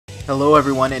Hello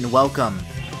everyone and welcome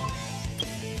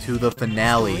to the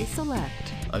finale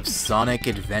Select. of Sonic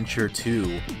Adventure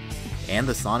 2 and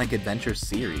the Sonic Adventure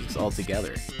series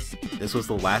altogether. This was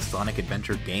the last Sonic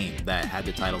Adventure game that had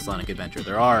the title Sonic Adventure.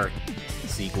 There are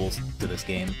sequels to this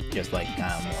game, just like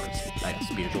kind of more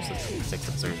spiritual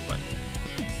successors, but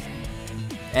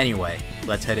anyway,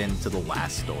 let's head into the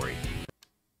last story.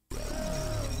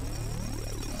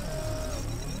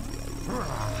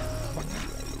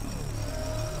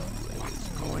 What's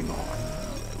going on?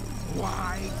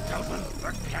 Why doesn't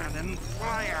the cannon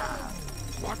fire?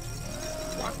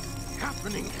 What's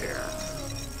happening here?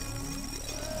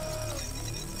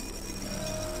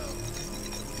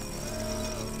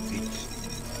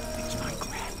 It's my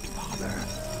grandfather,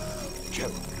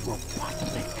 Joe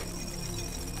Robotnik.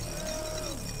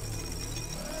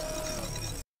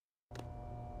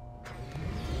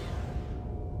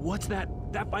 What's that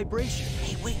vibration?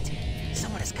 Hey, wait!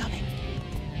 Someone is coming.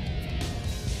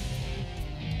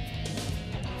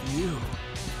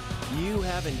 You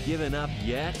haven't given up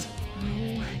yet?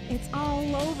 Oh, it's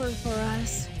all over for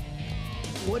us.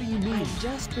 What do you mean? I've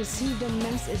just received a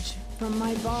message from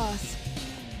my boss.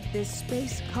 This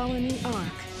space colony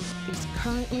Ark is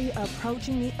currently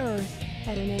approaching the Earth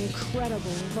at an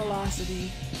incredible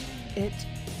velocity. It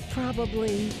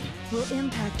probably will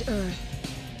impact Earth.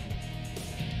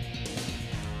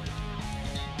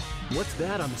 What's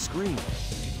that on the screen?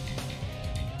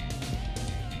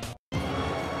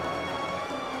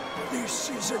 This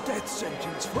is a death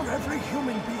sentence for every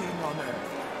human being on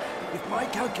Earth. If my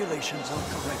calculations are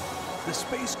correct, the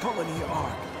space colony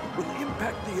Ark will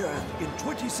impact the Earth in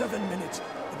 27 minutes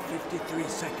and 53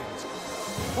 seconds.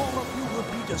 All of you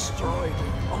will be destroyed,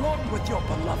 along with your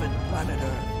beloved planet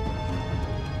Earth.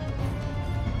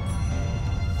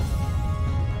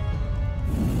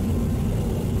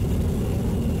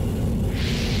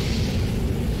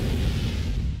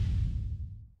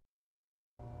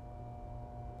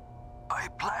 I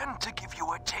plan to give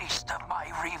you a taste of my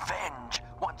revenge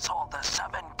once all the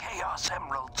 7 Chaos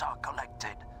Emeralds are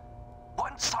collected.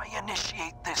 Once I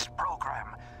initiate this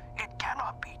program, it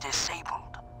cannot be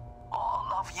disabled. All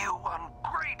of you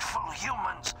ungrateful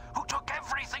humans who took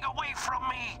everything away from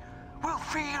me will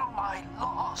feel my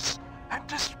loss and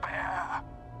despair.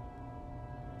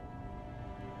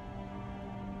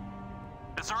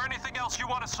 Is there anything else you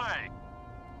want to say?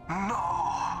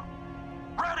 No.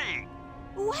 Ready!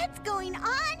 What's going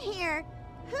on here?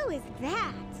 Who is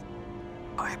that?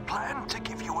 I plan to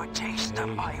give you a taste of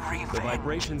my revenge. The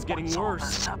vibration's getting once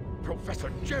all the worse. Professor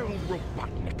Joe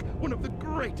Robotnik, one of the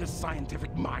greatest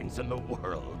scientific minds in the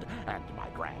world, and my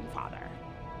grandfather.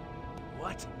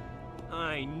 What?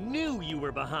 I knew you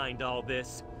were behind all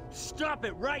this. Stop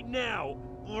it right now,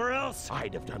 or else...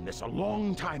 I'd have done this a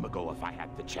long time ago if I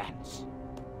had the chance.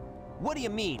 What do you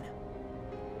mean?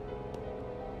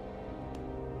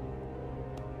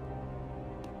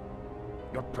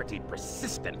 You're pretty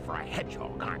persistent for a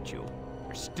hedgehog, aren't you?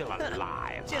 You're still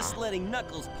alive, Just huh? letting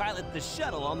Knuckles pilot the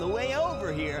shuttle on the way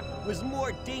over here was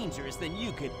more dangerous than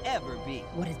you could ever be.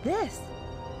 What is this?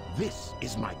 This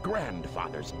is my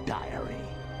grandfather's diary.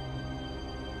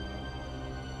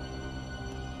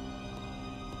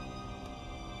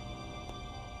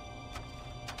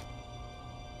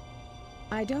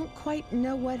 I don't quite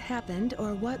know what happened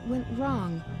or what went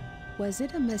wrong. Was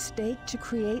it a mistake to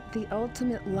create the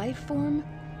ultimate life form?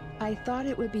 I thought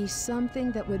it would be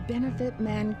something that would benefit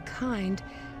mankind,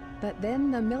 but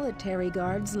then the military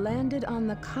guards landed on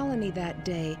the colony that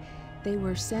day. They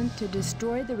were sent to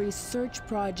destroy the research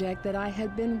project that I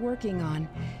had been working on.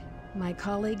 My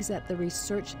colleagues at the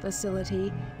research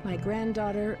facility, my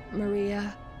granddaughter,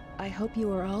 Maria, I hope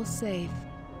you are all safe.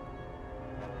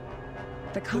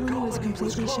 The colony was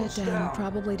completely shut down,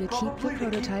 probably to keep the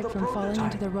prototype from falling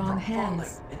into the wrong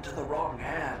hands.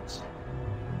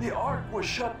 The Ark was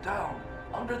shut down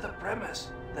under the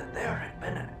premise that there had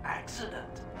been an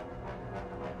accident.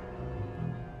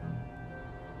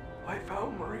 I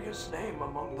found Maria's name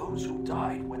among those who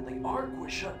died when the Ark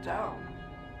was shut down.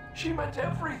 She meant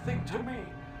everything to me,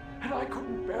 and I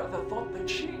couldn't bear the thought that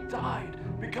she died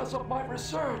because of my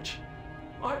research.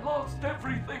 I lost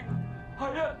everything. I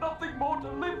had nothing more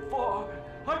to live for.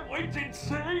 I went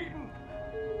insane.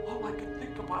 All I could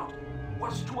think about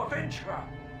was to avenge her.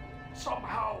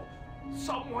 Somehow,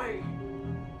 some way.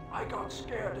 I got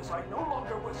scared as I no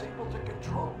longer was able to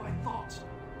control my thoughts.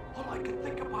 All I could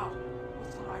think about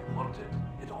was that I wanted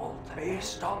it all to end.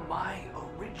 Based on my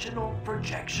original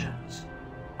projections,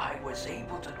 I was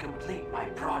able to complete my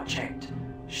project,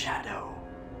 Shadow.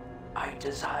 I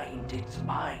designed its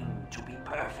mind to be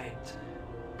perfect,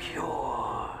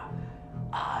 pure.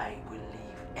 I will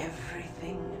leave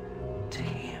everything to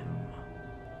him.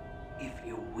 If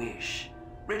you wish,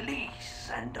 release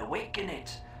and awaken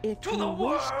it If to you the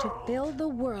wish to world. fill the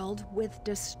world with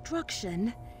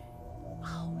destruction...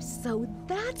 Oh, so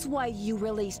that's why you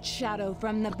released Shadow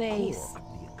from the base. Core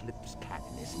of the Eclipse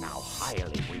cannon is now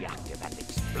highly reactive and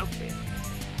explosive.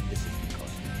 This is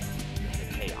because the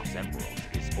Chaos Emerald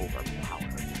is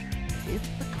overpowered. If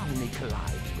the colony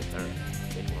collides with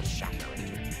Earth, it will shatter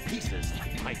into pieces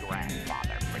like my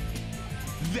grandfather predicted.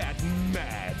 That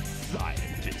mad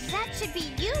scientist! That should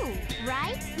be you,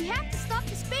 right? We have to stop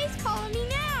the space colony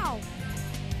now!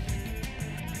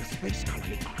 The space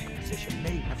colony arc position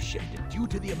may have shifted due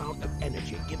to the amount of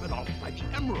energy given off by the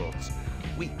emeralds.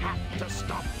 We have to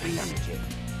stop the energy.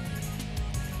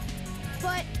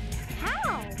 But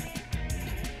how?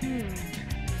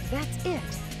 That's it.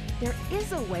 There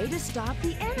is a way to stop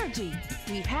the energy.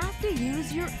 We have to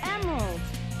use your emerald.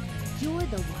 You're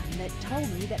the one that told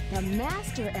me that the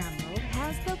Master Emerald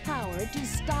has the power to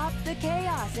stop the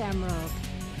Chaos Emerald.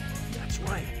 That's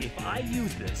right. If I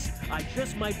use this, I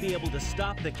just might be able to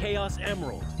stop the Chaos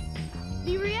Emerald.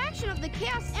 The reaction of the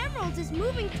Chaos Emeralds is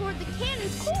moving toward the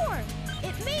cannon's core.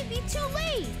 It may be too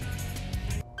late.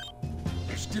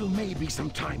 There still may be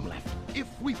some time left. If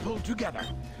we pull together,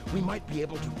 we might be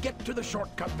able to get to the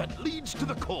shortcut that leads to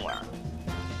the core.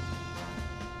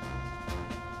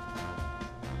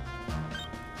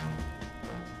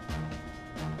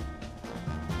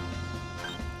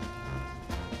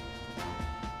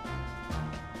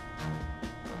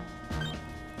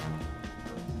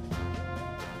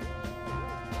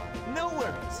 No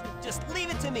worries. Just leave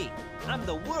it to me. I'm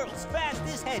the world's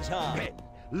fastest hedgehog. Then,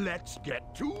 let's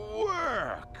get to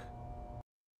work!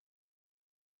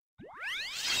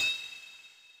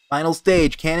 Final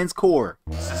stage, Cannon's Core.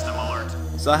 System alert.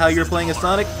 Saw how you're playing as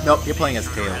Sonic? Nope, you're playing as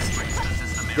Tails.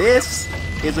 This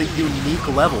is a unique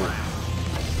level.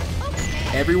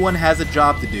 Everyone has a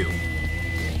job to do.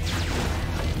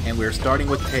 And we're starting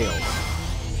with Tails.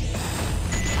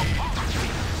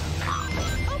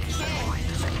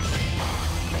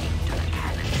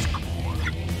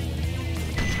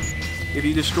 If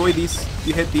you destroy these,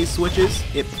 you hit these switches,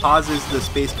 it pauses the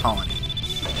space colony.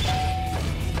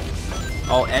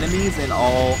 All enemies and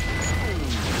all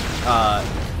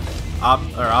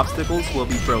obstacles will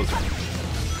be frozen.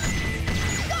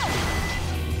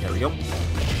 There we go.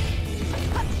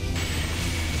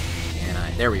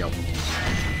 And there we go.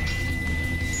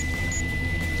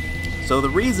 So the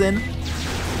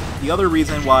other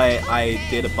reason why I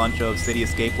did a bunch of City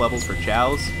Escape levels for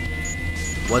Chaos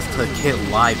was to get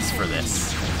lives for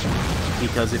this.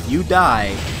 Because if you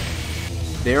die,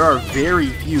 there are very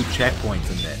few checkpoints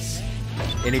in this.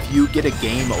 And if you get a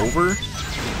game over,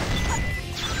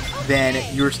 then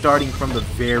you're starting from the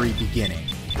very beginning.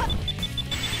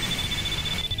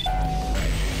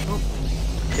 Oh,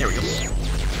 there we go.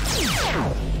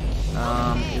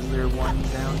 Is there one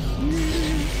down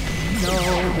here?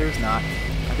 No, there's not.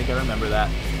 I think I remember that.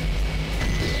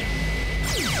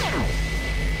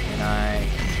 And I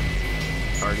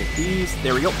target these.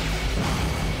 There we go.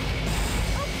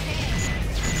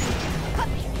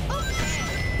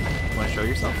 Want to show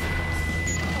yourself?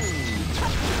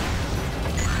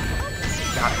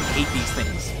 God, I hate these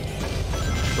things.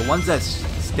 The ones that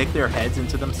stick their heads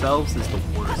into themselves is the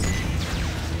worst.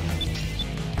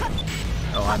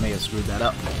 Oh, I may have screwed that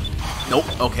up. Nope.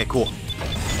 Okay, cool.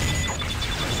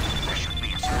 There should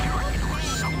be a security door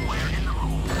somewhere in the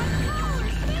room.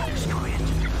 You need to destroy it.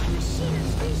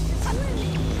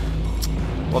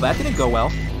 Well, that didn't go well.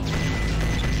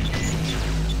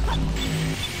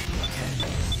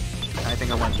 I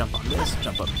think I want to jump on this,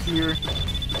 jump up here.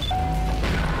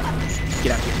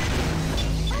 Get out of here.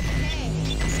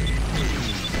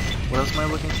 What else am I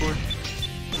looking for?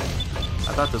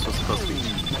 I thought this was supposed to be...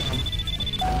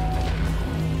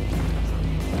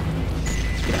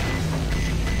 Get out.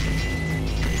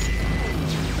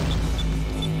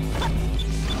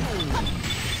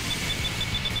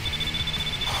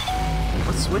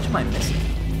 What switch am I missing?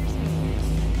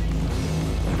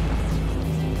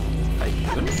 I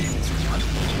couldn't be missing one.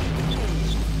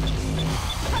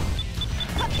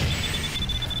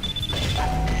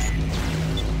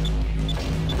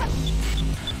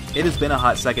 It has been a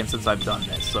hot second since I've done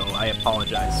this, so I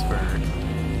apologize for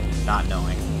not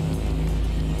knowing.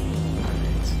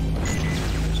 Alright.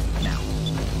 Now.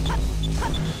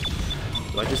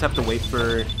 Do I just have to wait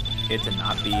for it to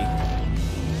not be...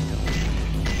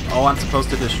 Oh, I'm supposed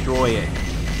to destroy it.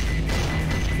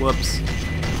 Whoops.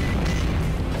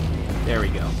 There we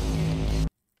go.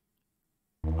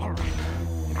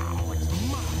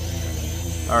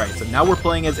 Alright, so now we're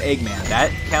playing as Eggman.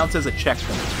 That counts as a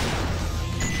checkpoint.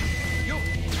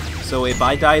 So if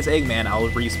I die as Eggman, I'll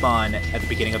respawn at the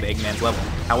beginning of Eggman's level.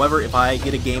 However, if I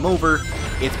get a game over,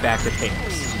 it's back to Chaos.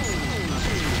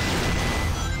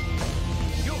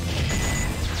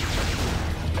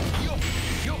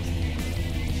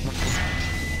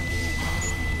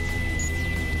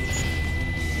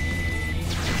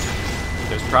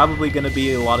 There's probably going to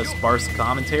be a lot of sparse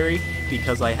commentary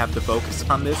because I have to focus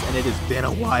on this, and it has been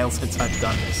a while since I've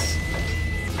done this.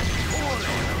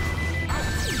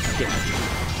 Yeah.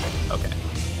 Okay.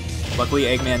 Luckily,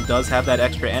 Eggman does have that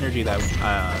extra energy that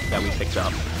we picked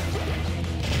up.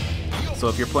 So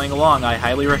if you're playing along, I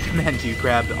highly recommend you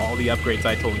grab all the upgrades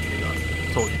I told you to grab.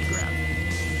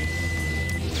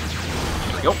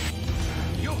 There we go.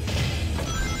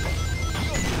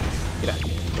 Get out of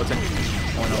here. What's in here?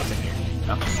 Oh no, what's in here?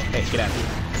 No? Hey, get out of here.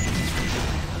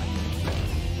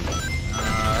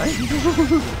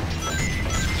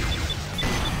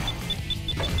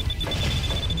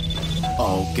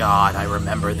 Oh god, I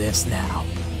remember this now.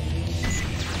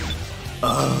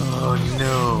 Oh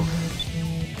no.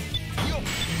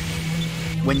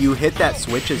 When you hit that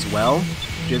switch as well,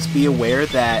 just be aware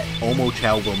that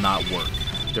Omochao will not work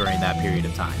during that period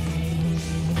of time.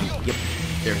 Yep,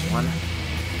 there's one.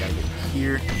 Gotta get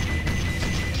here.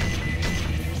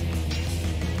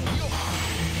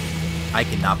 I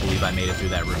cannot believe I made it through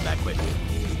that room that quickly.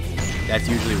 That's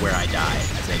usually where I die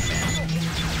as Eggman.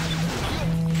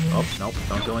 Oh, nope,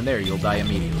 don't go in there, you'll die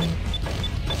immediately.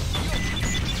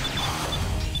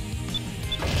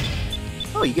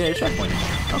 Oh, you get a checkpoint in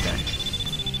here. Okay.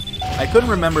 I couldn't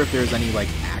remember if there's any, like,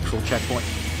 actual checkpoint.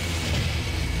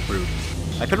 Rude.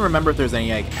 I couldn't remember if there's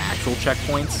any, like, actual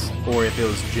checkpoints, or if it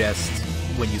was just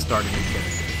when you start a new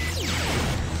character.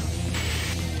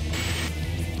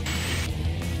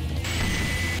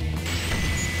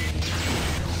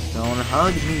 Don't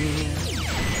hug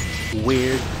me.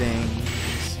 Weird things.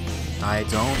 I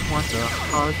don't want to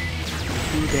hug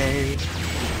today.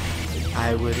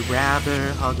 I would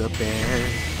rather hug a bear.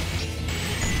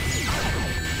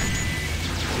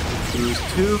 Who's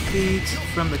 2 feet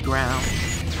from the ground.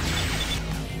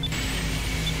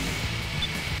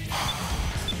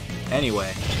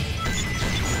 Anyway.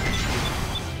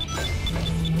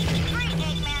 Great,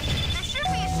 Eggman. There should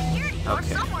be a security door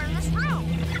somewhere in this room.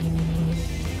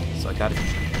 So I gotta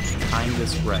time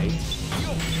this right.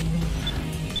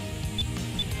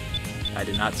 I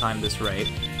did not time this right.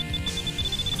 See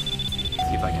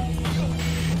if I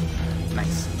can.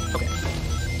 Nice. Okay.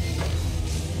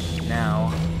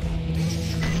 Now.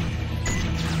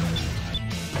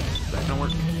 Is that gonna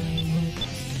work?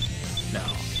 No.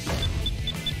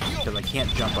 Because I can't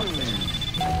jump up there.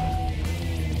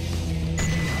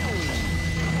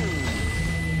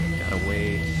 Gotta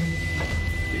wait.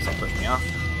 Please don't push me off.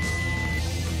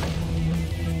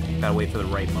 Gotta wait for the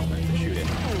right moment to shoot it.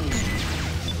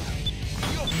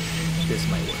 This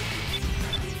might work.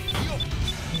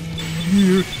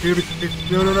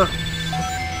 No, no, no.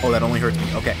 Oh, that only hurts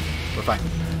me. Okay, we're fine.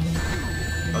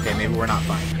 Okay, maybe we're not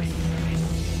fine.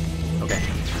 Okay.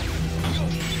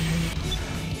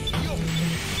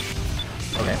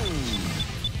 Okay.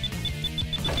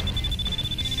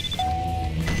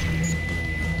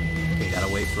 Okay, gotta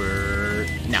wait for...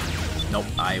 No. Nope,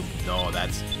 No,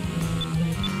 that's...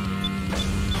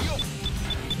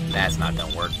 That's not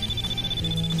gonna work.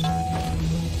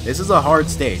 This is a hard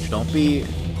stage. Don't be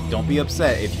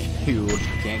upset if you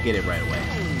can't get it right away.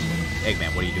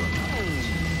 Eggman, what are you doing now?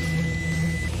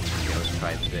 Okay, let's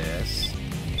try this.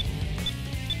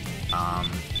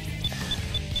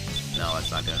 No, that's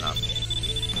not good enough.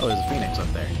 Oh, there's a phoenix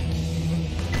up there.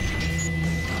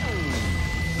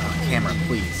 Camera,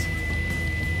 please.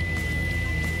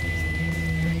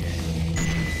 Okay.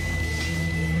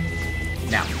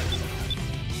 Now.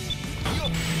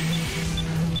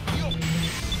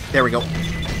 There we go.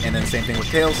 And then same thing with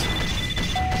Tails.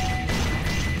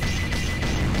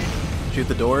 Shoot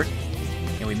the door,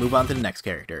 and we move on to the next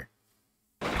character.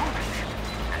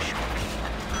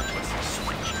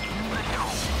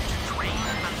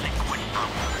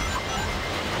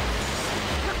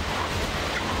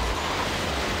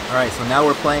 Alright, so now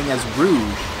we're playing as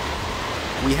Rouge.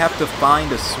 We have to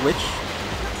find a switch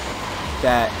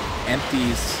that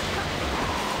empties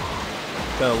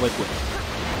the liquid.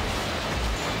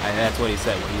 That's what he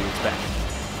said. What do you expect?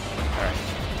 Alright.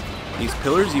 These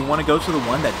pillars, you want to go to the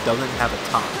one that doesn't have a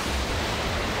top.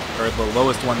 Or the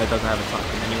lowest one that doesn't have a top.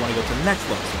 And then you want to go to the next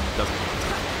lowest one that doesn't have a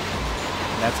top.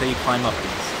 And that's how you climb up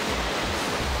these.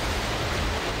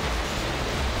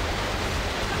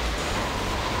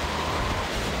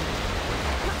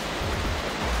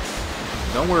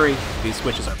 Don't worry, these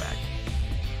switches are back.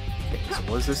 Okay, so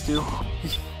what does this do?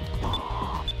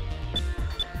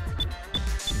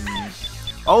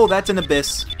 Oh, that's an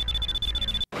abyss.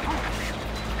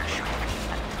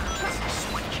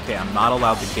 Okay, I'm not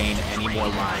allowed to gain any more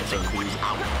lives or lose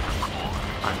out.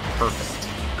 I'm perfect.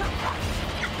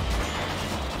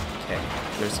 Okay,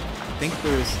 I think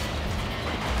there's...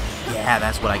 Yeah,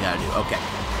 that's what I gotta do. Okay.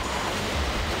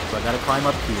 So I gotta climb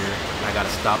up here, and I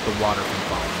gotta stop the water from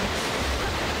falling.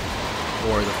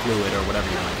 Or the fluid, or whatever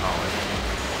you want to call it.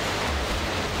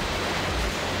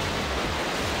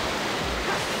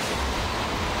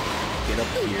 Get up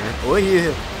here. Oh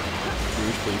yeah!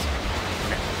 Rouge, please.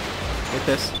 Okay. Get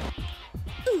this.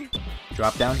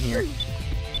 Drop down here.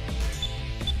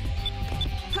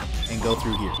 And go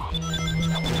through here.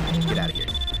 Get out of here.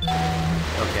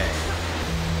 Okay.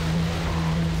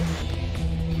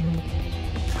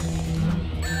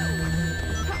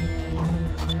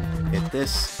 Hit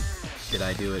this. Did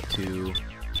I do it to...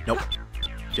 Nope.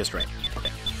 Just right.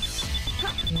 Okay.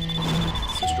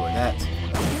 Let's destroy that.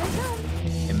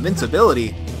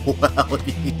 Invincibility? Well,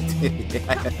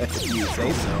 if you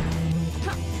say so.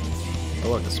 Oh,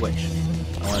 look, the switch.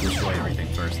 I want to destroy everything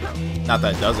first, though. Not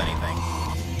that it does anything.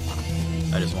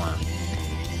 I just want to...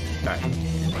 Alright.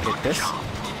 Hit this. Throw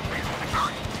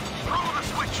the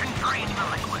switch and drain the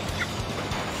liquid.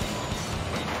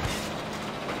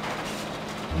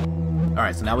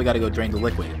 Alright, so now we gotta go drain the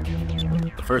liquid.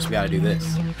 But first we gotta do this.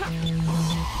 You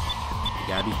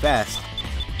gotta be fast.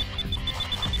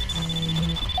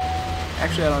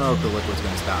 Actually, I don't know if the liquid's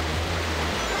gonna stop me.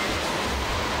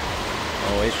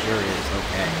 Oh, it sure is.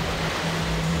 Okay.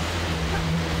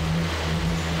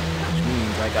 Which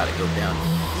means I gotta go down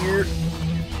here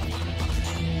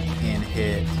and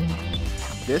hit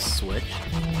this switch.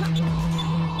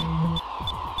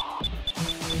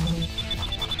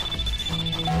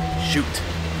 Shoot.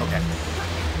 Okay.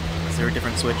 Is there a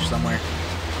different switch somewhere?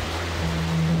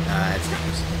 It's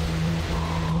dangerous.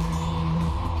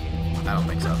 I don't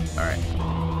think so. Alright.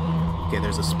 Okay,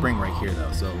 there's a spring right here,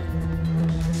 though, so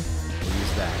we'll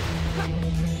use that.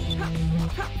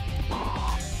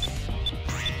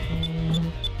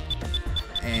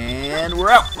 And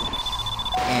we're out!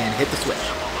 And hit the switch.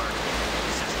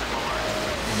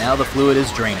 And now the fluid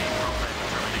is draining.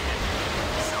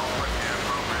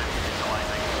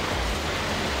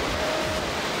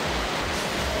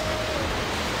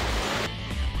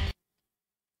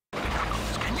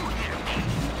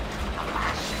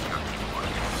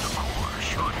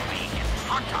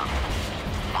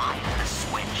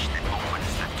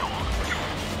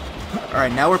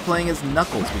 Alright, now we're playing as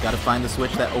Knuckles. We gotta find the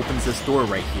switch that opens this door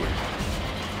right here.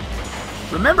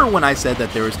 Remember when I said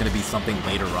that there was gonna be something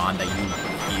later on that you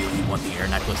really want the air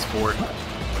necklace for?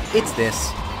 It's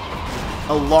this.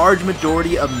 A large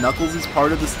majority of Knuckles'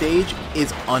 part of the stage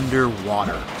is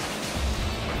underwater.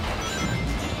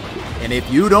 And if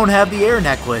you don't have the air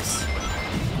necklace,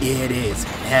 it is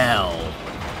hell.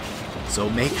 So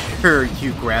make sure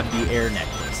you grab the air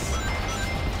necklace.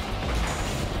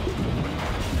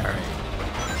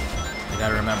 I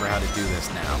gotta remember how to do this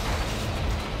now.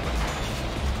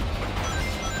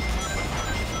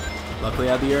 Luckily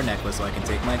I have the air necklace so I can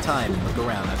take my time and look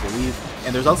around, I believe.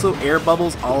 And there's also air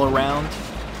bubbles all around.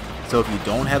 So if you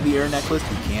don't have the air necklace,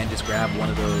 you can just grab one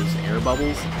of those air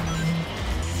bubbles.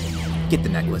 Get the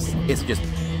necklace. It's just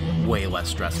way less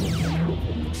stressful. Can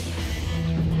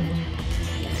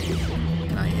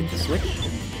I hit the switch?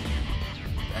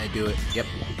 Did I do it? Yep.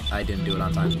 I didn't do it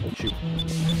on time. Shoot.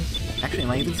 Actually,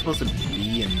 am I even supposed to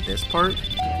be in this part?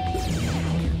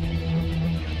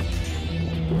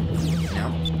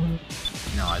 No?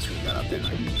 No, I screwed that up, didn't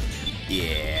I?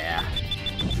 Yeah.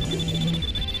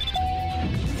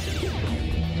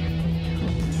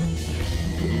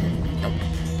 Nope.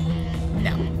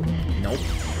 No. Nope.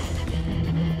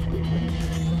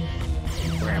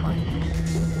 Where am I?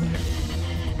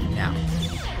 Now.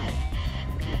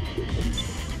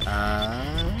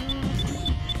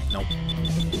 Nope.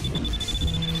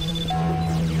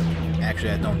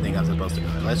 Actually, I don't think I'm supposed to go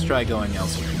there. Let's try going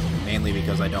elsewhere. Mainly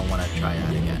because I don't want to try that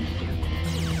again.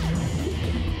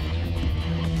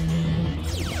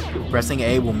 Pressing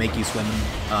A will make you swim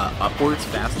upwards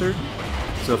faster.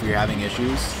 So if you're having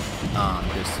issues,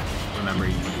 just remember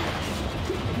you can do that.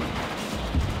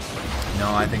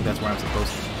 No, I think that's where I'm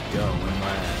supposed to go,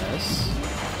 unless...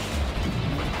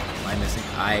 Am I missing?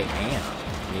 I am.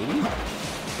 Maybe?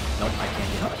 Nope, I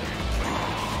can't get up there.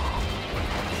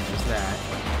 There's that.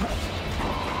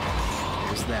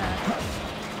 There's that.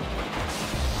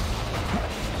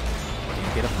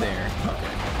 Can't get up there.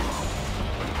 Okay.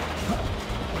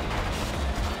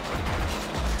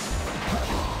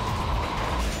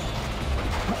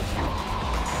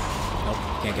 Nope,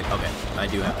 can't get... Okay, I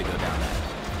do have to go down that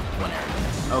one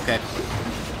area. Okay.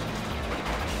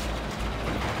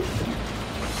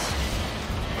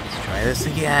 Try this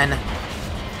again.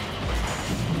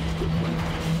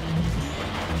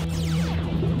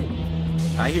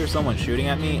 I hear someone shooting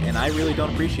at me, and I really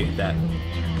don't appreciate that.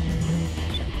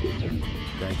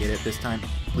 Did I get it this time?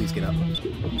 Please get up.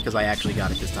 Because I actually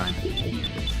got it this time.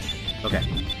 Okay.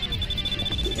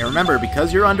 And remember,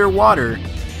 because you're underwater,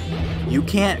 you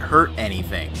can't hurt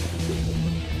anything.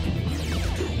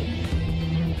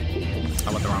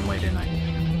 I went the wrong way, didn't I?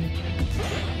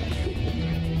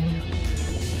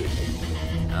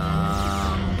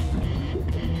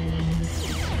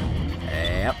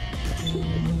 Yep.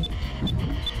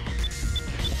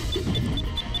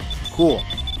 Cool.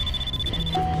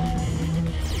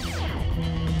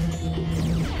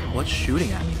 What's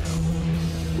shooting at me, though?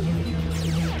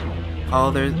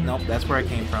 Oh, there's... Nope, that's where I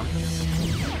came from.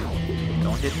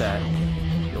 Don't hit that.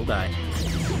 You'll die.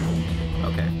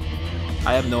 Okay.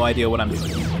 I have no idea what I'm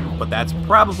doing, but that's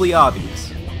probably obvious.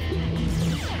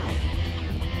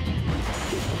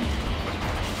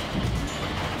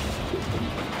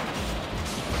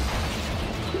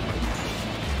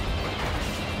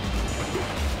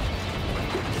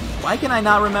 Why can I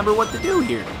not remember what to do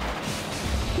here?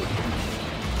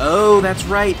 Oh, that's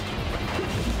right.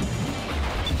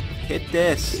 Hit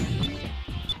this.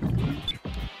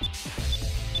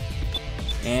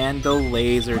 And the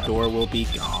laser door will be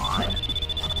gone.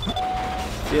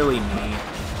 Silly me.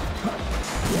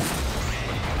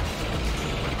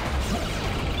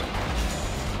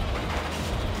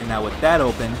 And now with that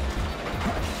open,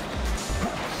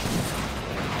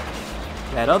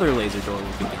 that other laser door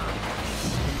will be gone.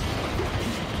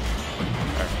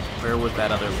 Where was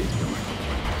that other laser door?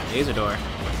 Laser door.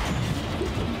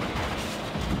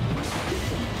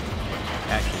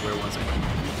 Actually, where was it?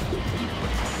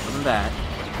 Wasn't that?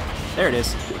 There it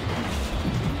is.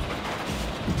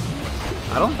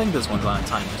 I don't think this one's on a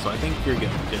timer, so I think you're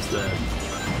good. Just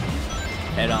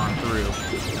head on through.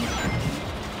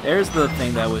 There's the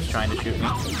thing that was trying to shoot me.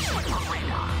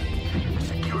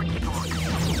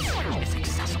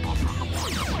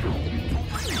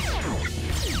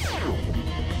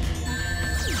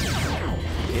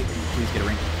 Okay, please get a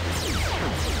ring.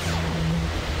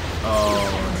 Oh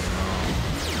no.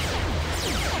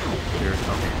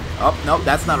 Okay. Oh, no,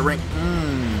 that's not a ring.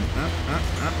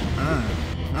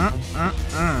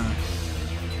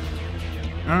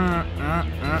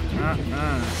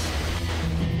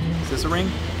 Is this a ring?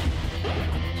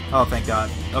 Oh, thank God.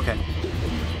 Okay.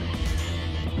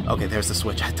 Okay, there's the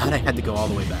switch. I thought I had to go all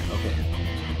the way back. Okay.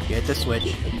 Get the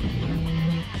switch.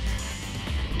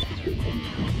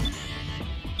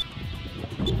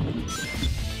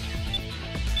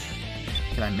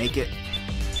 Can I make it?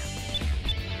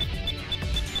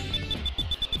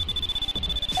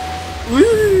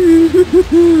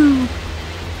 Woo!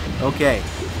 Okay.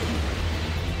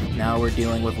 Now we're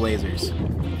dealing with lasers.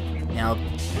 Now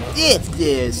this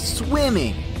is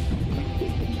swimming.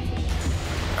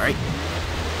 Alright.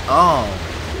 Oh,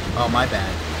 my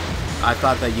bad. I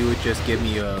thought that you would just give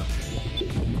me a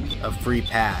free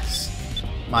pass.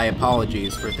 My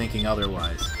apologies for thinking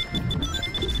otherwise. Did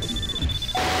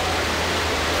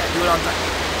I do it on time?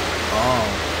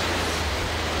 Oh.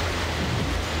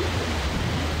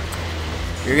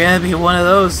 You're gonna be one of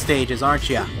those stages, aren't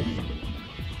ya?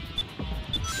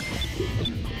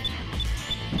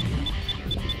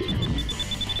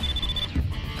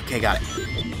 Okay, got it.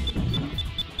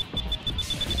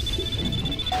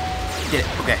 Did it.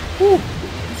 Okay. Woo.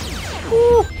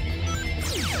 Woo.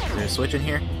 Is there a switch in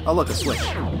here? Oh, look, a switch.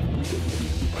 System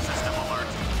alert.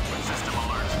 System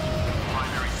alert.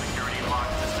 Primary security lock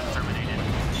system terminated.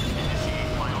 Initiate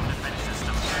final defense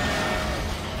system.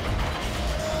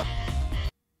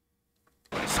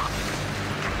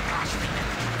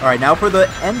 Alright, now for the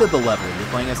end of the level. You're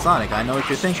playing as Sonic. I know what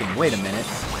you're thinking. Wait a minute.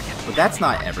 But that's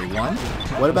not everyone.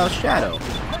 What about Shadow?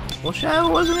 Well, Shadow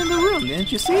wasn't in the room.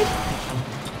 Didn't you see?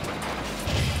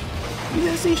 You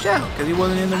didn't see Shadow because he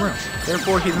wasn't in the room.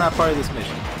 Therefore, he's not part of this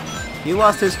mission. He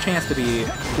lost his chance to be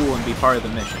cool and be part of the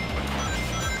mission.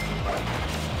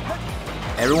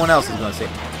 Everyone else is going to say...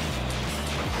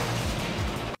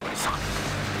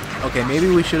 Okay, maybe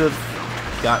we should have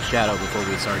got Shadow before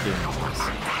we started doing this.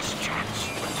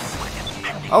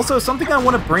 Also, something I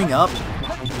want to bring up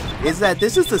is that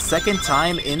this is the second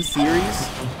time in series,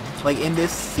 like in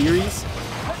this series,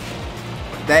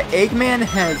 that Eggman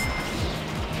has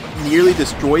nearly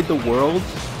destroyed the world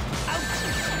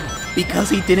because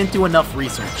he didn't do enough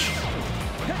research.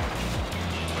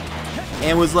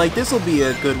 And was like, this will be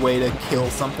a good way to kill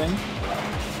something.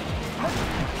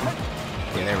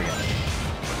 Okay, there we go.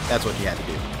 That's what you had to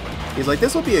do. He's like,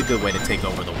 this will be a good way to take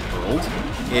over the world,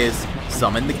 is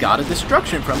summon the God of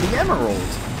Destruction from the Emerald.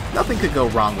 Nothing could go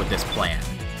wrong with this plan.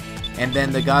 And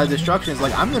then the God of Destruction is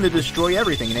like, I'm gonna destroy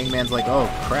everything. And Eggman's like, oh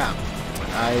crap.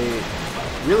 I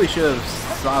really should have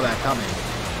saw that coming.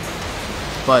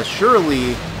 But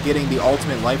surely getting the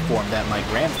ultimate life form that my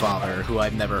grandfather, who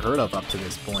I've never heard of up to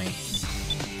this point,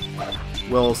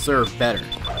 will serve better.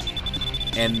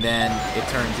 And then it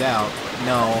turns out,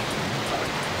 no,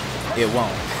 it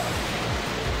won't.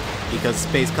 Because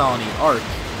Space Colony Arc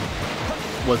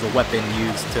was a weapon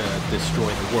used to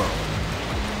destroy the world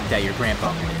that your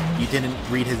grandfather did. You didn't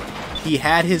read his... He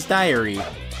had his diary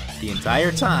the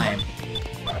entire time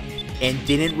and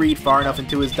didn't read far enough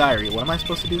into his diary. What am I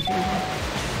supposed to do here?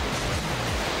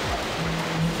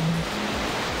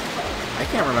 I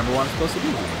can't remember what I'm supposed to do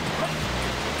here.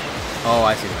 Oh,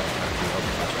 I see what I'm trying to do.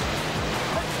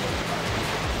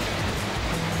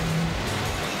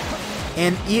 Okay,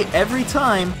 and every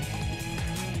time,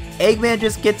 Eggman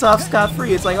just gets off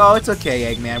scot-free. It's like, oh, it's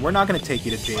okay, Eggman. We're not going to take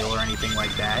you to jail or anything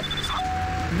like that.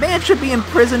 Man should be in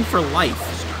prison for life.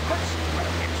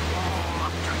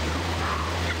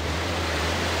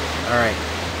 Alright.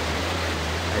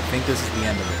 I think this is the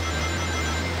end of it.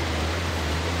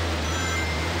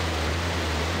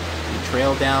 We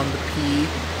trail down the P.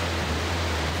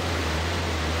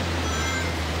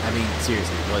 I mean,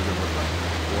 seriously, what does it look like?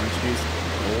 Orange juice?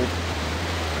 Gold?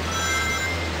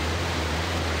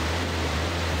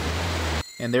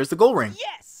 And there's the gold ring.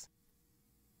 Yes!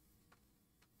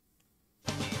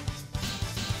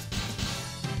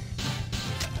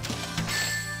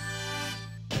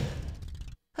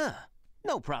 Huh.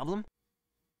 No problem.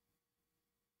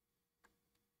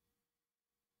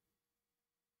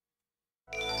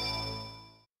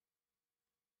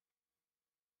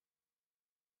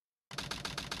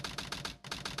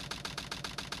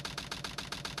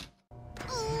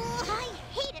 I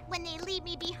hate it when they leave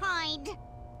me behind.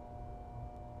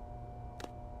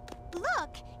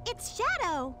 Look, it's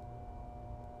Shadow.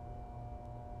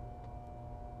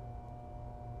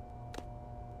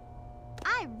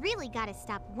 I really gotta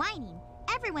stop whining.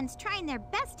 Everyone's trying their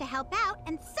best to help out,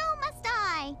 and so must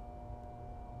I.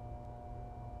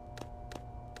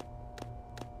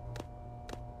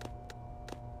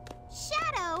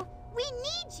 Shadow, we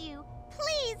need you.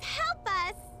 Please help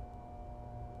us.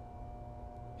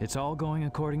 It's all going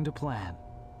according to plan.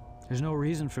 There's no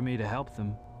reason for me to help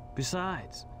them.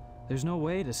 Besides, there's no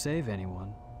way to save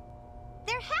anyone.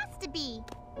 There has to be.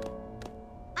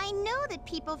 I know that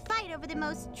people fight over the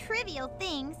most trivial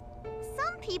things.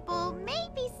 Some people may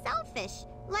be selfish,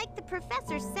 like the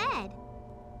professor said.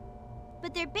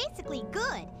 But they're basically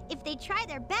good if they try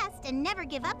their best and never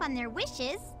give up on their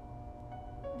wishes.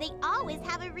 They always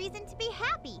have a reason to be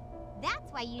happy.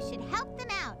 That's why you should help them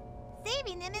out.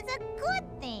 Saving them is a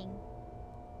good thing.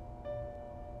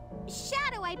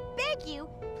 Shadow, I beg you,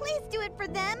 please do it for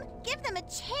them. Give them a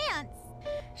chance.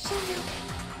 Shadow,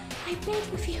 I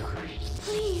beg of you,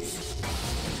 please,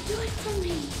 do it for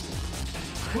me.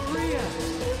 Maria!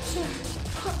 Future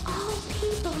for all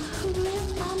people who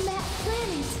live on that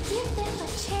planet. Give them a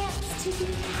chance to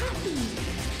be happy.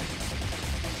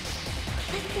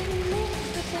 Let them live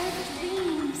for their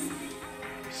dreams.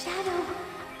 Shadow,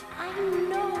 I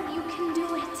know you can do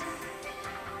it.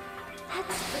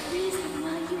 That's the reason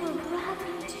why you were brought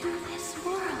into this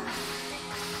world.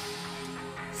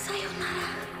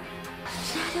 Sayonara,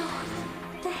 Shadow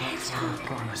the Hedgehog. I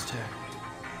promised her,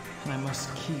 and I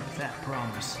must keep that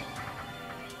promise.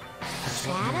 That's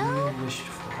what Maria wished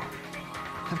for.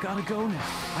 I've got to go now.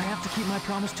 I have to keep my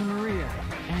promise to Maria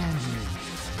and you.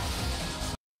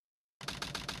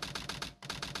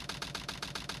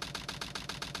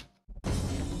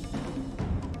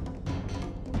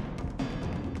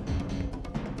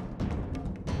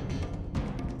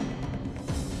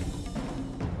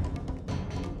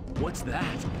 What's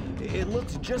that? It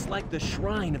looks just like the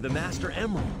shrine of the Master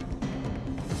Emerald.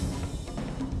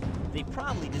 They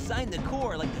probably designed the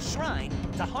core like the shrine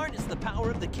to harness the power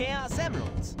of the Chaos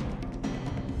Emeralds.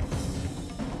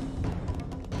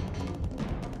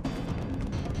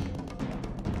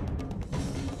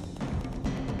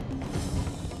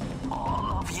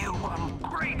 All of you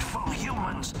ungrateful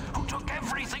humans who took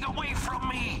everything away from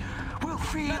me will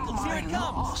feel my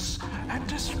loss and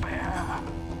despair.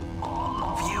 All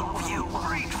of you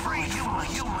ungrateful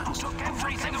humans who took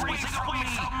everything away from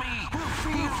me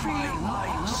will feel my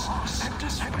loss and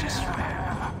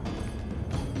despair.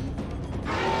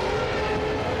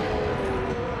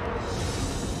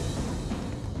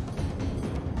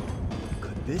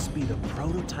 Could this be the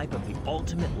prototype of the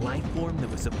ultimate life form that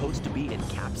was supposed to be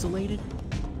encapsulated?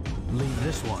 Leave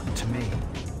this one to me.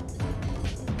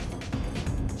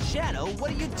 Shadow, what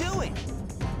are you doing?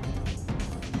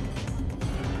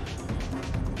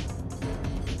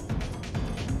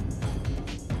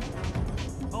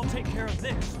 I'll take care of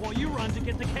this while you run to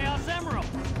get the Chaos Emerald.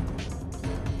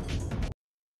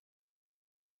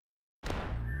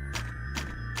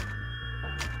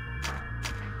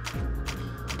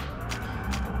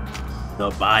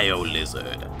 The Bio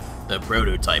Lizard, the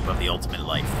prototype of the ultimate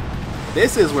life.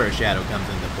 This is where Shadow comes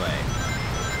into play.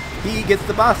 He gets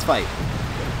the boss fight.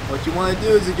 What you want to do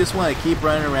is you just want to keep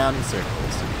running around in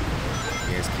circles.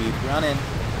 Just keep running.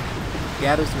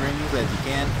 Gather as many rings as you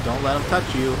can. Don't let him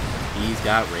touch you. He's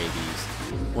got rabies.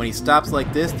 When he stops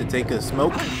like this to take a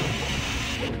smoke,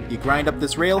 you grind up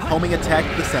this rail, homing attack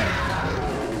the center.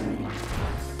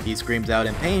 He screams out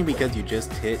in pain because you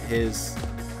just hit his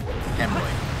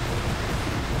hemorrhoid.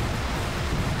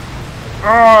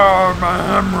 Oh, my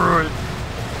hemorrhoid.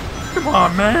 Come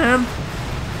on, man.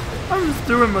 I'm just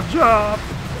doing my job.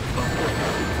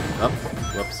 Oh,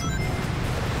 whoops.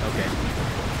 Okay.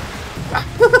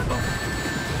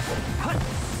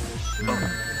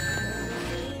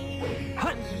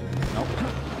 Nope.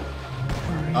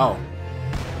 Oh.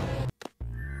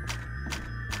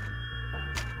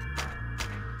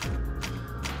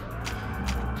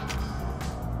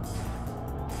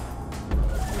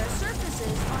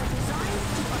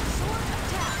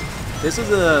 This is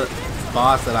a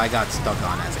boss that I got stuck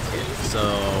on as a kid, so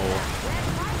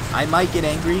I might get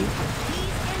angry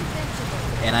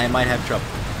and I might have trouble.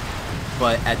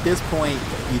 But at this point,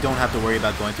 you don't have to worry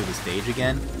about going through the stage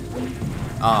again.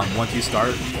 Once you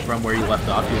start from where you left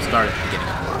off, you'll start at the beginning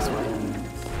of the boss fight.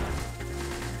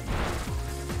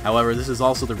 However, this is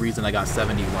also the reason I got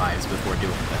 70 lives before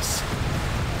doing this.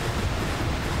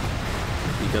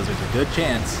 Because there's a good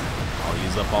chance I'll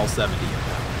use up all 70 of them.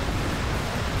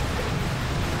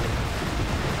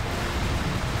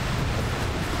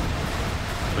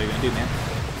 What are you gonna do, man?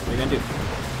 What are you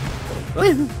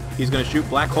gonna do? He's gonna shoot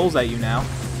black holes at you now.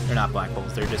 They're not black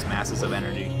holes, they're just masses of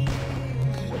energy.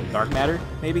 Dark matter,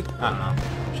 maybe? I don't know.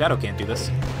 Shadow can't do this.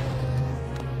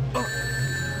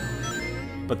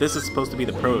 But this is supposed to be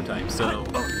the prototype, so...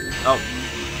 Oh.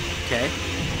 Okay.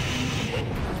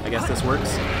 I guess this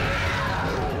works.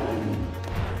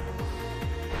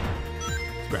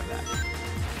 Let's grab that.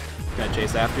 Gonna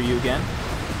chase after you again.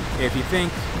 If you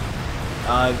think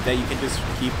that you can just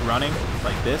keep running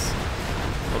like this,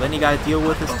 well then you gotta deal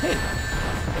with his tail.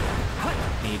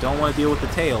 And you don't want to deal with the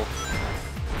tail.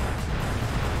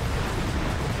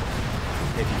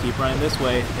 If you keep running this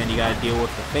way, then you gotta deal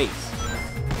with the face.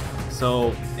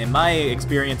 So, in my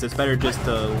experience, it's better just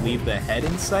to leave the head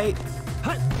in sight.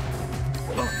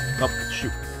 Oh,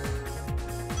 shoot.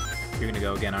 You're gonna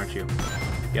go again, aren't you?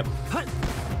 Yep.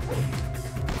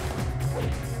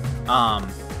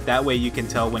 That way you can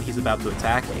tell when he's about to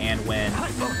attack and when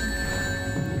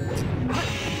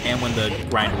the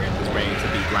grind rim is ready to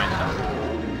be grinded up.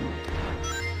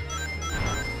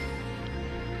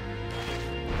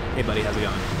 Hey buddy, how's it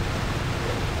going?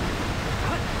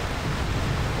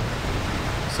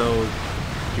 So,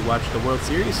 did you watch the World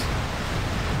Series?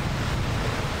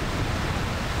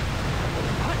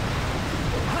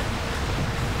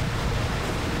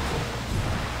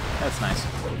 That's nice.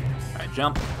 Alright,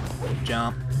 jump,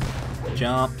 jump,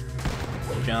 jump,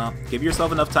 jump. Give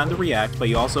yourself enough time to react, but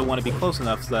you also want to be close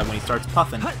enough so that when he starts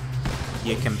puffing,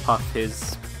 you can puff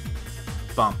his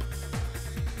bump.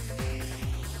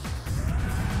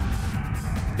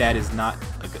 That is not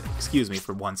a good... Excuse me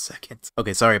for 1 second.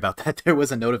 Okay, sorry about that. There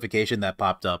was a notification that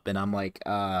popped up, and I'm like,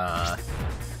 Alright,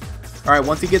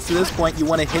 once he gets to this point, you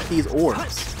want to hit these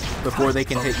orbs before they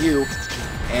can hit you,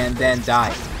 and then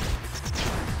die.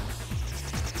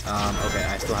 Okay,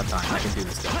 I still have time. I can do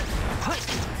this guy.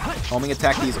 Homing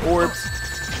attack these orbs.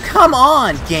 Come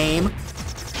on, game!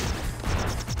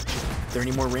 Is there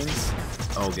any more rings?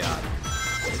 Oh god.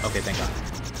 Okay, thank god.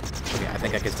 Okay, I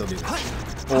think I can still do this.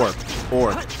 Orb,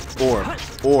 orb, orb,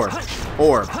 orb,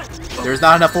 orb. There's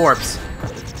not enough orbs.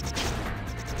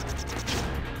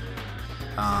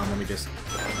 Let me just...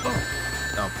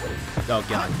 Oh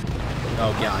god.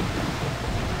 Oh god.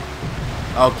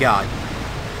 Oh god.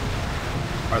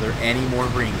 Are there any more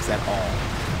rings at all?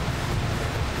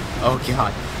 Oh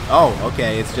god. Oh,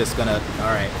 okay, it's just gonna...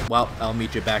 Alright, well, I'll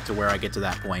meet you back to where I get to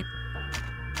that point.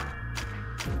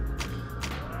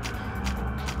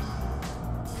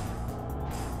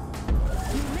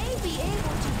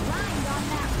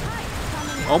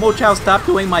 Omochao, stop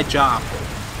doing my job!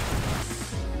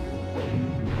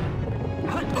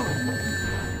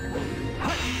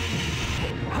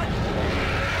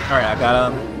 Alright, I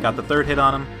got the third hit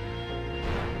on him.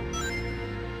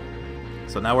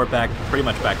 So now we're back, pretty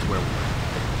much back to where we were.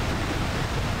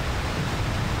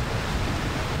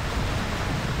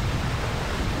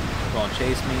 Won't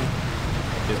chase me.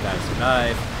 Just gotta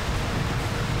survive.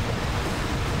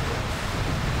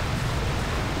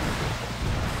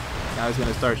 Now he's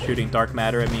gonna start shooting dark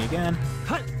matter at me again.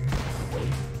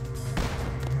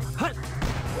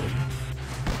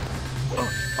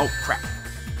 Oh crap.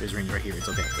 There's rings right here. It's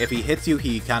okay. If he hits you,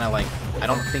 he kind of like, I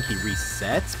don't think he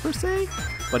resets per se,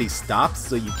 but he stops,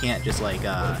 so you can't just like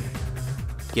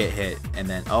get hit and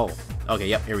then, oh, okay,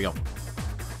 yep, here we go.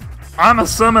 I'ma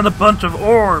summon a bunch of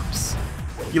orbs.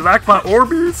 You like my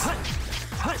Orbeez?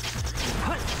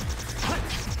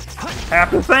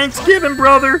 Happy Thanksgiving,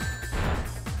 brother.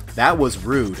 That was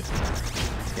rude.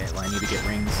 Okay, well, I need to get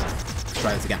rings. Let's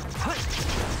try this again.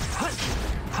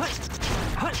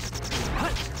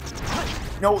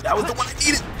 No, that was the one I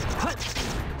needed.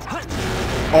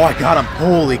 Oh, I got him.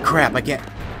 Holy crap, I can't.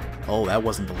 Oh, that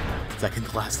wasn't the second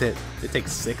to last hit. It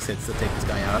takes 6 hits to take this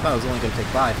guy out. I thought it was only going to take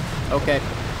 5. Okay.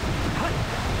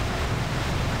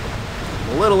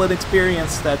 A little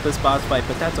inexperienced at this boss fight,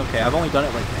 but that's okay. I've only done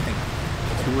it like, I think,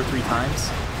 2 or 3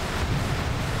 times.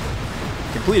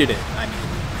 Completed it. I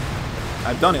mean,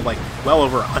 I've done it like well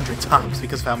over 100 times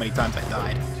because of how many times I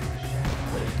died.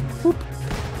 Whoop.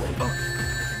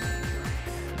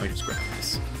 Let me just grab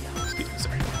this. Excuse me,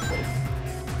 sorry.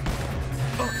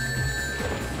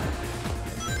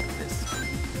 This.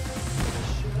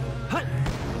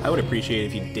 I would appreciate it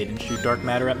if you didn't shoot dark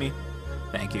matter at me.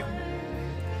 Thank you.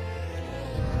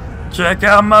 Check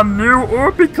out my new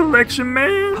Orby collection,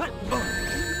 man.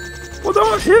 Well,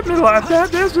 don't hit me like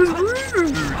that. That's just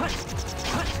rude.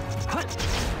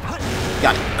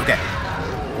 Got it. Okay.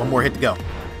 One more hit to go.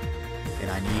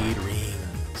 And I need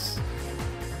rings.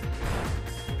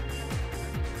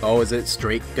 Oh, is it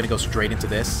straight? Gonna go straight into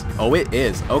this? Oh, it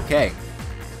is. Okay.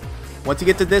 Once you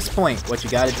get to this point, what you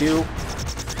gotta do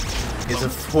is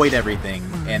avoid everything.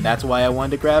 And that's why I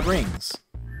wanted to grab rings.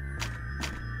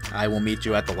 I will meet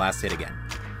you at the last hit again.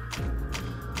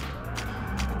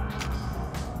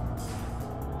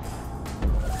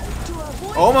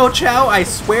 Omo Chow, I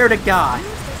swear to God.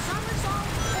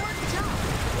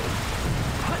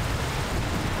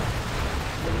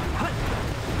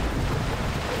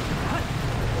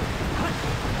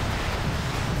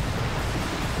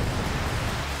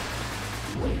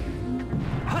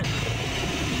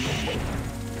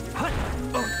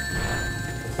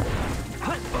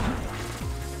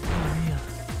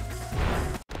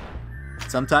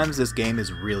 Sometimes this game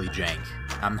is really jank.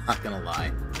 I'm not gonna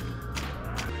lie.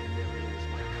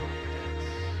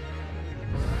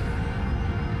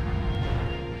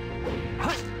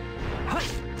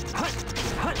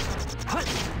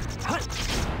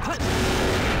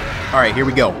 Alright, here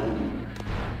we go.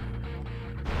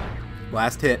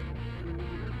 Last hit.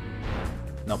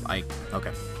 Nope,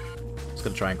 okay. Just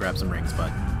gonna try and grab some rings,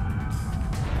 but...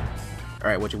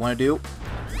 Alright, what you want to do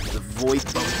is avoid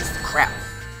those. Crap!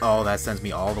 Oh, that sends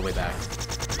me all the way back.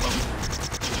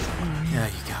 Yeah,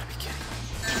 you gotta be kidding.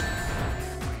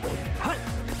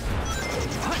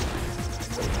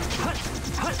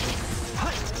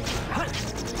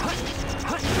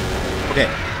 Okay.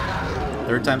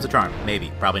 3rd time's a charm.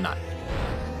 Maybe. Probably not.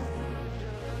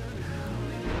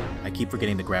 I keep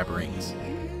forgetting to grab rings.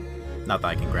 Not that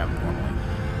I can grab them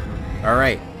normally.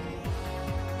 Alright.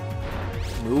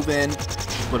 Move in,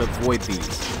 but avoid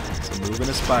these. So move in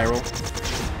a spiral.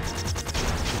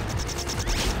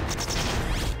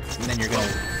 And then you're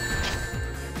gonna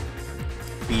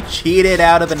be cheated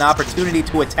out of an opportunity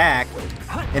to attack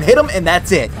and hit him, and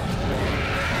that's it.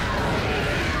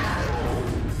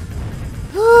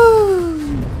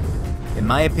 In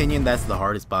my opinion, that's the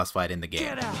hardest boss fight in the game.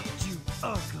 Get out, you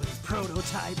ugly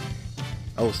prototype.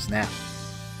 Oh, snap.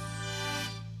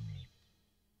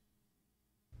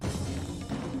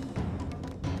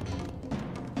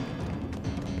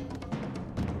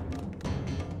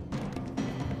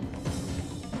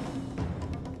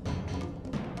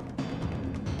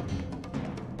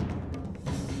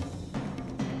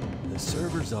 The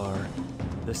servers are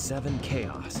the 7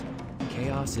 Chaos.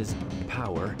 Chaos is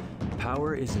power.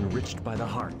 Power is enriched by the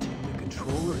heart. The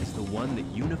controller is the one that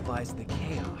unifies the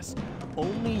chaos.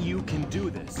 Only you can do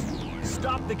this.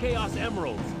 Stop the Chaos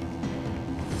Emeralds!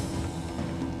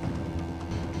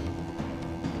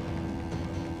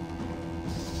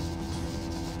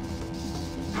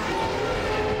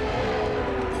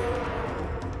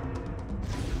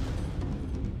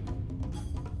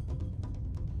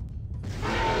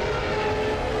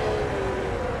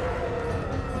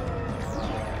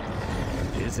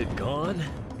 Is it gone?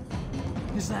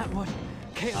 Is that what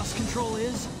Chaos Control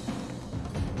is?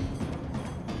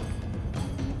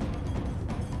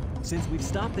 Since we've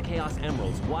stopped the Chaos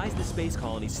Emeralds, why is the space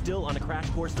colony still on a crash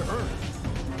course to Earth?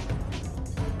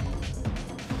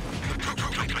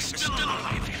 Still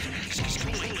alive. He's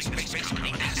controlling the space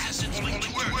colony as it's linked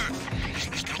to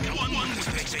Earth.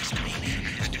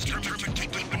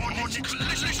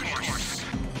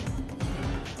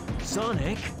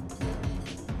 Sonic?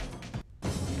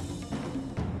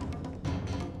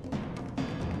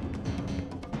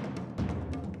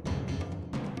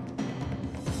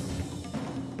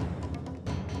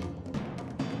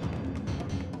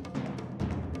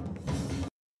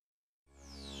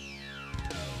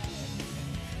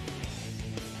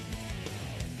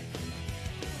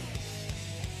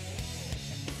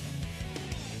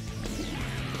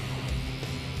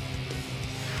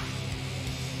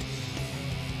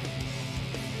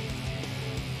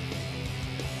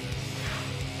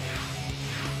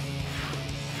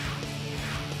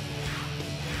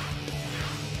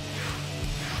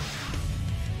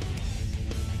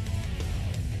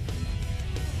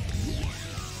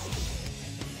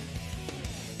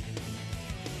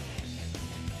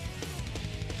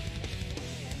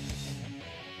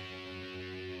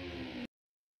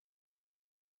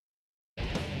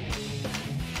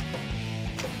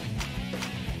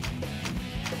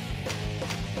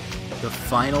 The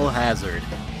final hazard.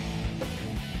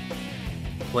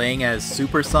 Playing as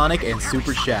Super Sonic and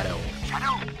Super Shadow.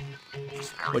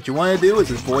 What you want to do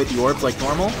is avoid the orbs like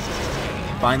normal,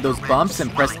 find those bumps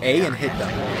and press A and hit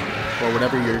them, or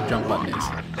whatever your jump button is.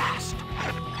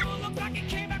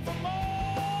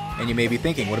 And you may be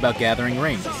thinking, what about gathering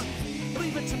rings?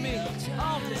 Leave it to me.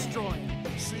 I'll destroy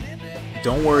it.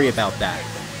 Don't worry about that.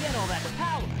 Get all that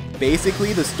power.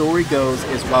 Basically, the story goes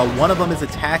is while one of them is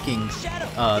attacking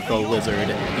the lizard,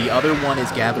 the other one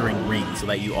is gathering rings so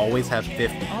that you always have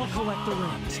 50. I'll collect the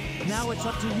rings. Now it's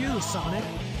up to you, Sonic.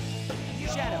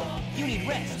 Shadow, you need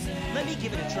rest. Let me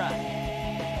give it a try.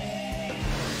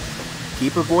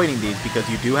 Keep avoiding these because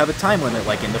you do have a time limit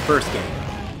like in the first game.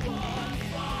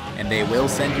 And they will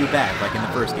send you back like in the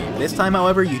first game. This time,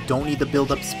 however, you don't need to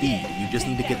build up speed. You just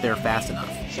need to get there fast enough.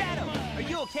 Shadow, are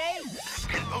you okay?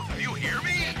 Can both of you hear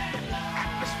me?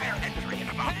 Atmosphere entry in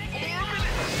about 4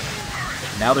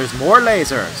 minutes. Now there's more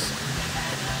lasers.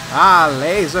 Ah,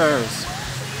 lasers.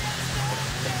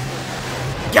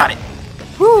 Got it.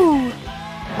 Woo!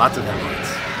 Lots of hemorrhoids.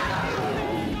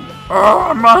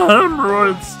 Oh, my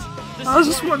hemorrhoids. I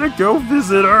just want to go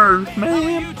visit Earth,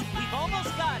 man. We've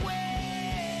almost got it.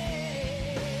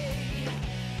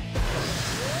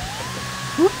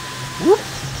 Whoop, whoop,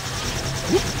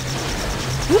 whoop,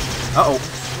 whoop. Uh-oh.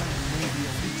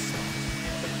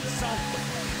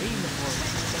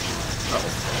 Uh-oh.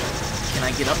 Can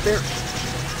I get up there?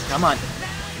 Come on.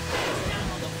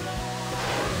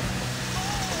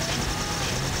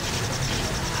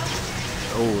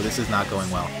 Oh, this is not going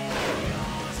well.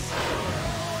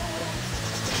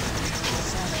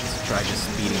 Let's try just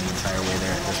speeding the entire way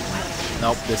there at this point.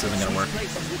 Nope, this isn't gonna work.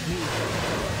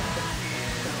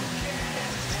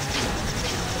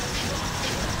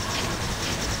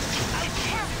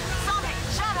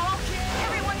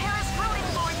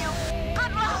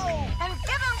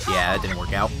 Yeah, that didn't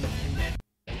work out.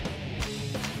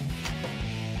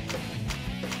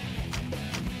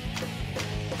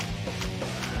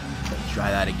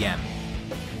 Try that again.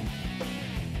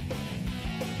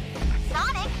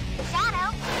 Sonic,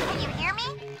 Shadow, can you hear me?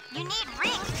 You need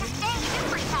rings to stay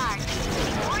supercharged.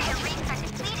 Before your rings are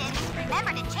depleted,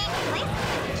 remember to change places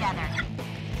with each other.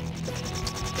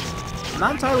 I'm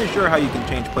not entirely sure how you can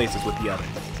change places with the other.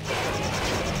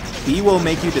 B will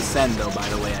make you descend, though, by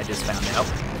the way, I just found out.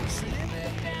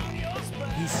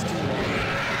 He's still alive.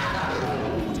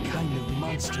 What kind of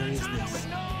monster is this?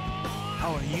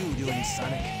 How are you doing,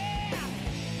 Sonic?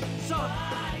 Sonic,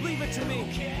 leave it to me.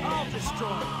 I'll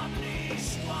destroy it.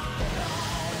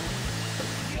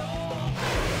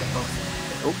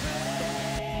 Oh.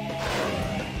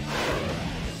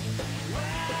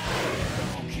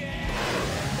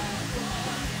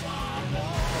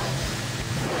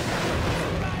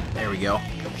 There we go.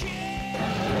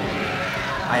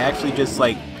 I actually just,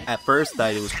 like, at first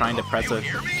I was trying to press a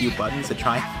few buttons to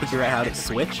try and figure out how to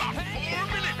switch.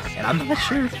 And I'm not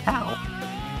sure how.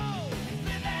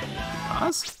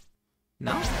 Pause?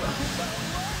 No?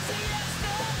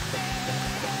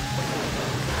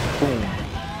 Boom.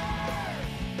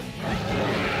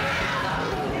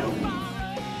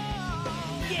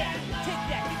 Yeah, take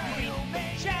that, you creep.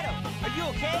 Shadow, are you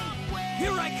okay?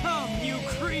 Here I come, you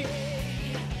creep!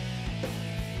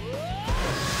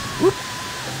 Whoop.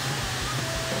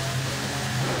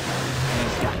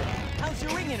 How's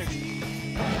your ring energy?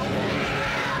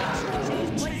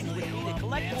 Change places with me to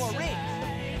collect more rings.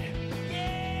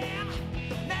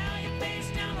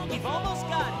 We've almost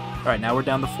got it. Alright, now we're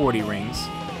down to 40 rings.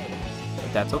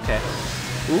 But that's okay.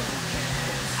 Oop.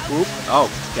 Oop. Oh,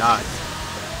 God.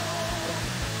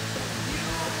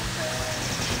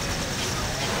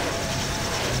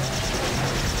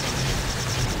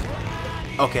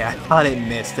 Okay, I thought it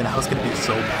missed, and I was gonna be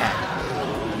so mad.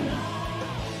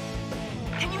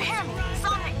 Can you hear me?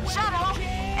 Sonic, Shadow,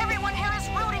 everyone here is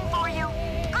rooting for you.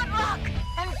 Good luck,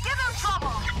 and give them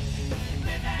trouble.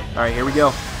 Alright, here we go.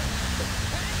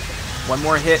 One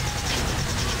more hit.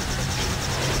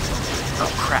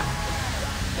 Oh, crap.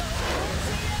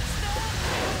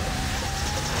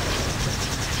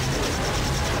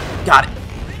 Got it.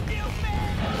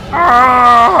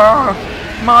 Ah!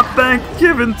 My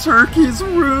Thanksgiving turkey's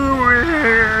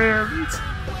ruined!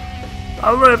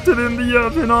 I left it in the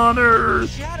oven on Earth!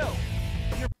 Shadow!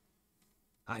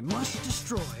 I must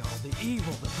destroy all the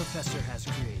evil the Professor has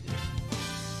created.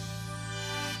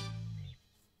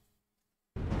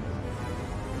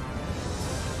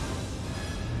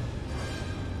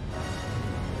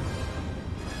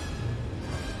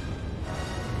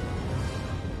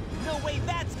 No way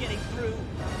that's getting through!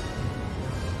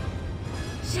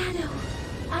 Shadow,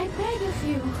 I beg of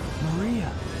you.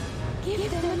 Maria!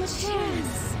 Give them a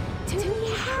chance to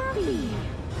be happy.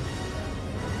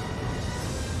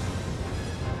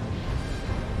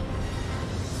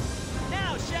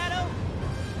 Now, Shadow!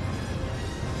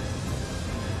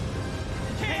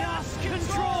 Chaos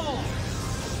Control!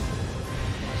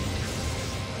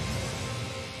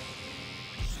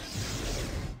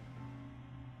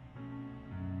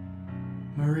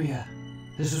 Maria,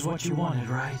 this is what you wanted,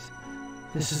 right?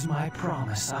 This is my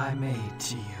promise I made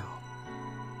to you.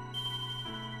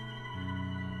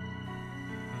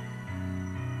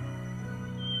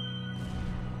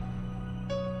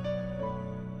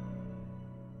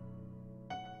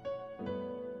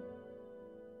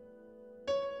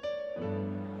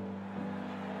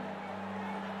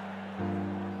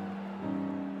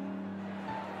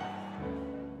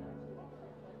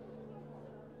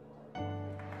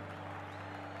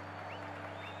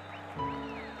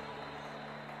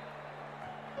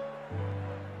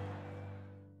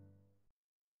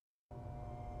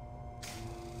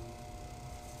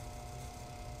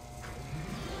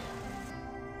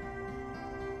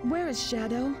 Where is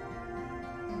Shadow?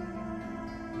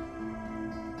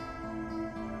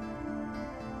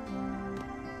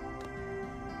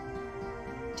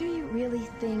 Do you really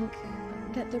think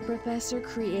that the Professor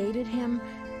created him,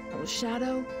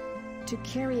 Shadow, to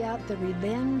carry out the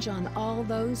revenge on all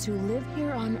those who live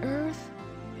here on Earth?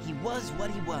 He was what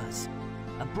he was.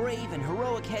 A brave and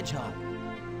heroic hedgehog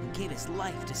who gave his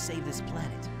life to save this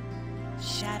planet.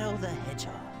 Shadow the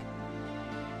Hedgehog.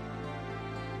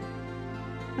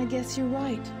 I guess you're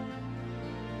right.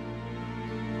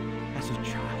 As a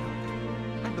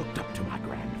child, I looked up to my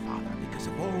grandfather because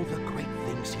of all the great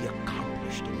things he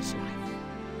accomplished in his life.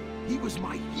 He was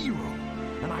my hero,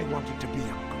 and I wanted to be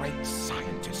a great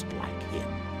scientist like him.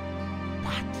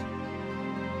 But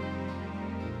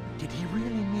did he really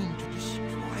mean to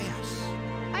destroy us?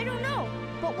 I don't know,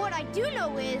 but what I do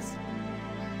know is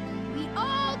we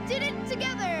all did it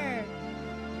together!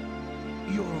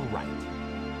 You're right.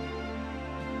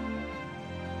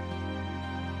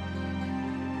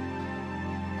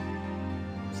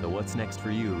 So what's next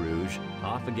for you, Rouge?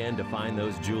 Off again to find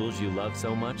those jewels you love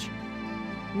so much?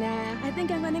 Nah, I think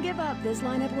I'm gonna give up this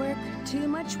line of work. Too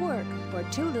much work for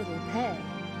too little pay.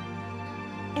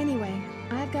 Anyway,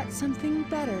 I've got something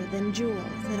better than jewels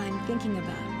that I'm thinking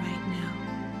about right now.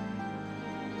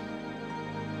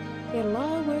 It'll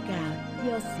all work out,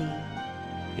 you'll see.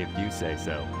 If you say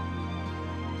so.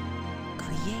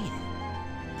 Created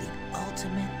the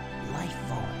ultimate life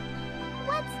form.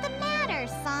 What's the matter,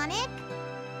 Sonic?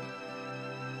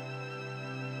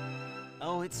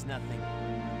 Oh, it's nothing.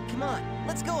 Come on,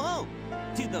 let's go home.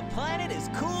 To the planet as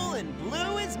cool and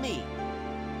blue as me.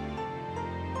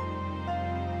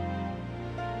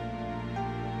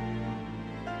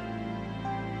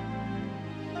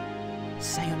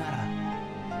 Sayonara,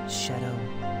 Shadow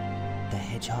the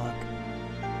Hedgehog.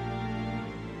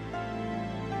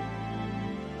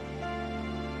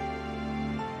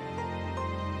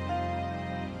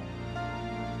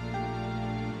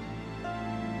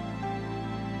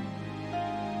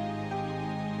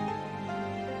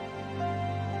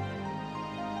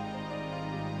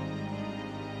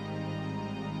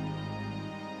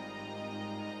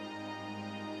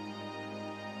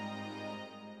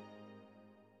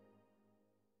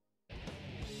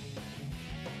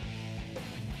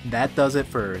 That does it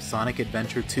for Sonic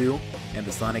Adventure 2 and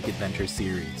the Sonic Adventure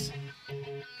series.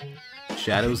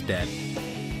 Shadow's dead.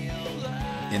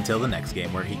 Until the next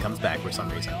game where he comes back for some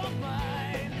reason.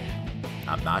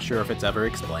 I'm not sure if it's ever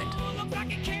explained.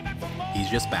 He's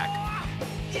just back.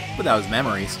 Without his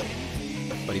memories.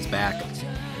 But he's back.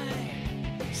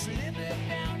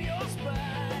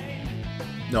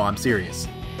 No, I'm serious.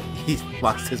 He's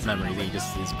lost his memories, he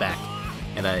just is back.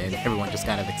 and everyone just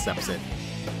kind of accepts it.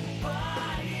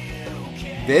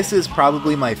 This is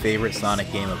probably my favorite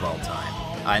Sonic game of all time.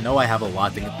 I know I have a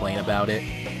lot to complain about it,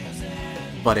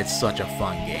 but it's such a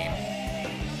fun game.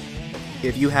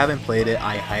 If you haven't played it,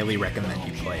 I highly recommend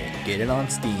you play it. Get it on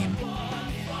Steam,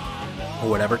 or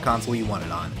whatever console you want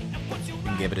it on,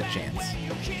 and give it a chance.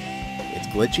 It's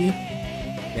glitchy,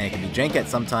 and it can be jank at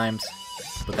sometimes,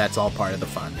 but that's all part of the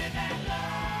fun.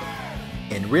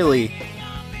 And really,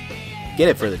 get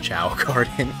it for the Chao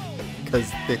Garden,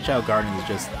 because the Chao Garden is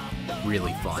just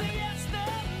really fun.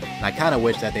 And I kind of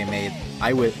wish that they made...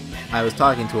 I was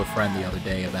talking to a friend the other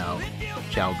day about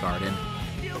Chao Garden,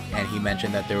 and he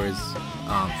mentioned that there was,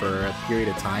 for a period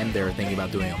of time, they were thinking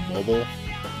about doing a mobile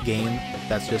game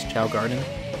that's just Chao Garden.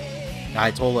 And I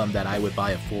told him that I would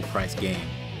buy a full-price game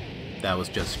that was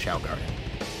just Chao Garden.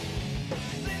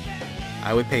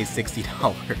 I would pay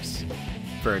 $60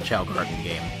 for a Chao Garden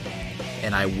game,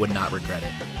 and I would not regret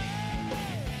it.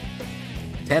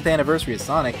 10th anniversary of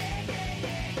Sonic.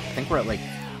 I think we're at like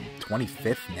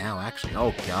 25th now, actually.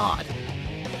 Oh god.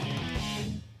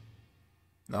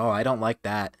 No, I don't like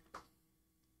that.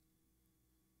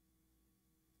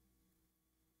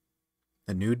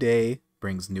 A new day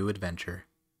brings new adventure.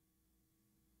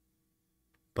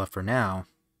 But for now,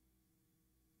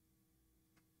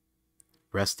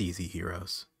 rest easy,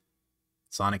 heroes.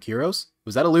 Sonic Heroes?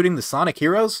 Was that alluding to Sonic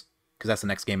Heroes? Because that's the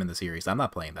next game in the series. I'm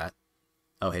not playing that.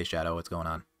 Oh, hey Shadow, what's going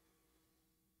on?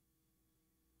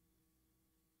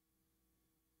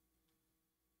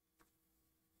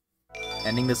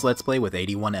 Ending this Let's Play with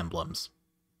 81 emblems.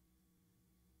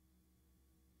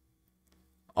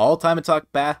 All time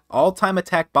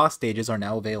attack boss stages are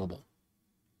now available.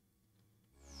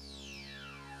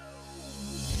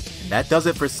 And that does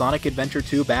it for Sonic Adventure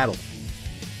 2 Battle.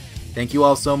 Thank you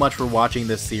all so much for watching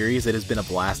this series. It has been a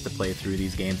blast to play through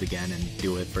these games again and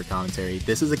do it for commentary.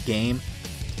 This is a game,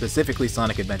 specifically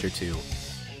Sonic Adventure 2.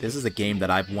 This is a game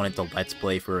that I've wanted to Let's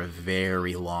Play for a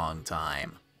very long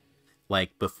time.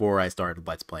 Like, before I started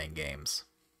Let's Playing games.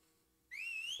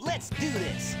 Let's do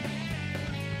this!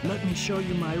 Let me show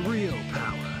you my real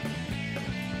power.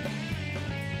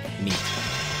 Neat.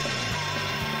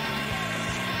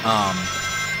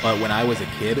 But when I was a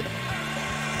kid,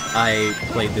 I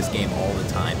played this game all the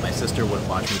time. My sister would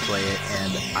watch me play it,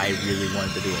 and I really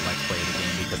wanted to do a Let's Play of the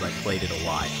game because I played it a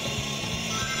lot.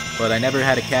 But I never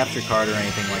had a capture card or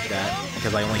anything like that,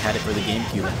 because I only had it for the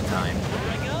GameCube at the time.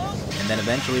 And then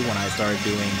eventually, when I started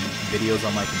doing videos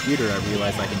on my computer, I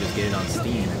realized I can just get it on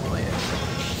Steam and play it.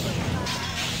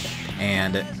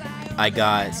 And I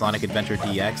got Sonic Adventure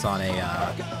DX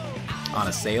on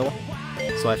a sale,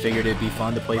 so I figured it'd be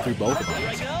fun to play through both of them.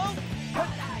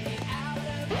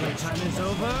 Playtime is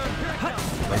over.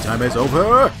 Playtime is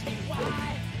over!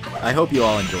 I hope you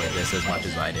all enjoyed this as much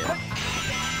as I did.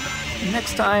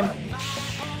 Next time,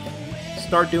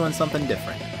 start doing something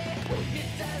different.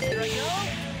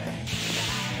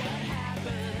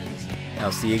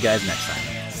 I'll see you guys next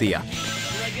time. See ya.